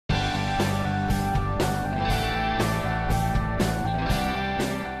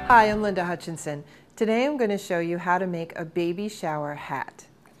Hi, I'm Linda Hutchinson. Today I'm going to show you how to make a baby shower hat.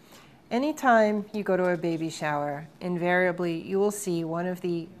 Anytime you go to a baby shower, invariably you will see one of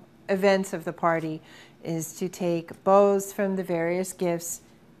the events of the party is to take bows from the various gifts,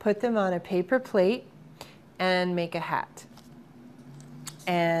 put them on a paper plate, and make a hat.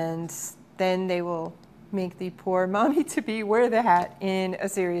 And then they will make the poor mommy-to-be wear the hat in a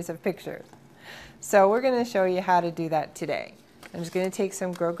series of pictures. So we're going to show you how to do that today. I'm just going to take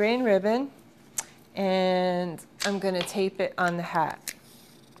some grosgrain ribbon and I'm going to tape it on the hat.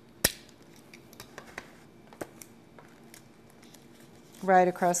 Right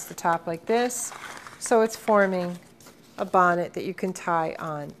across the top like this, so it's forming a bonnet that you can tie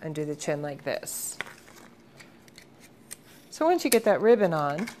on under the chin like this. So once you get that ribbon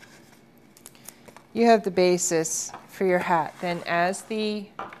on, you have the basis for your hat. Then as the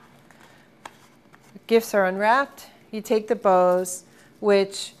gifts are unwrapped, you take the bows,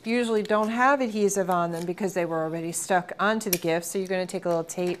 which usually don't have adhesive on them because they were already stuck onto the gifts. So you're going to take a little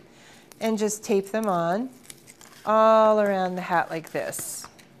tape and just tape them on all around the hat like this.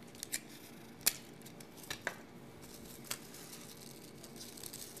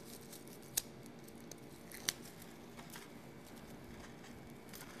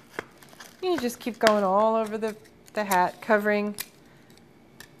 You just keep going all over the hat, covering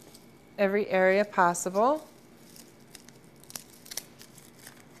every area possible.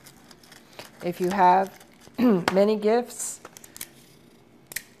 If you have many gifts,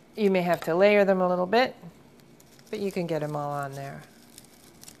 you may have to layer them a little bit, but you can get them all on there.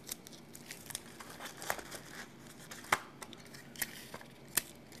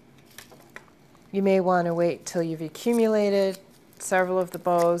 You may want to wait till you've accumulated several of the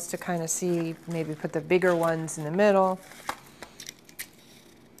bows to kind of see, maybe put the bigger ones in the middle.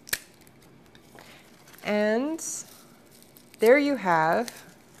 And there you have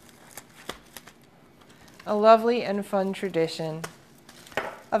a lovely and fun tradition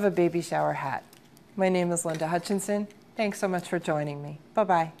of a baby shower hat. My name is Linda Hutchinson. Thanks so much for joining me.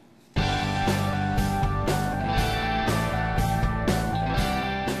 Bye-bye.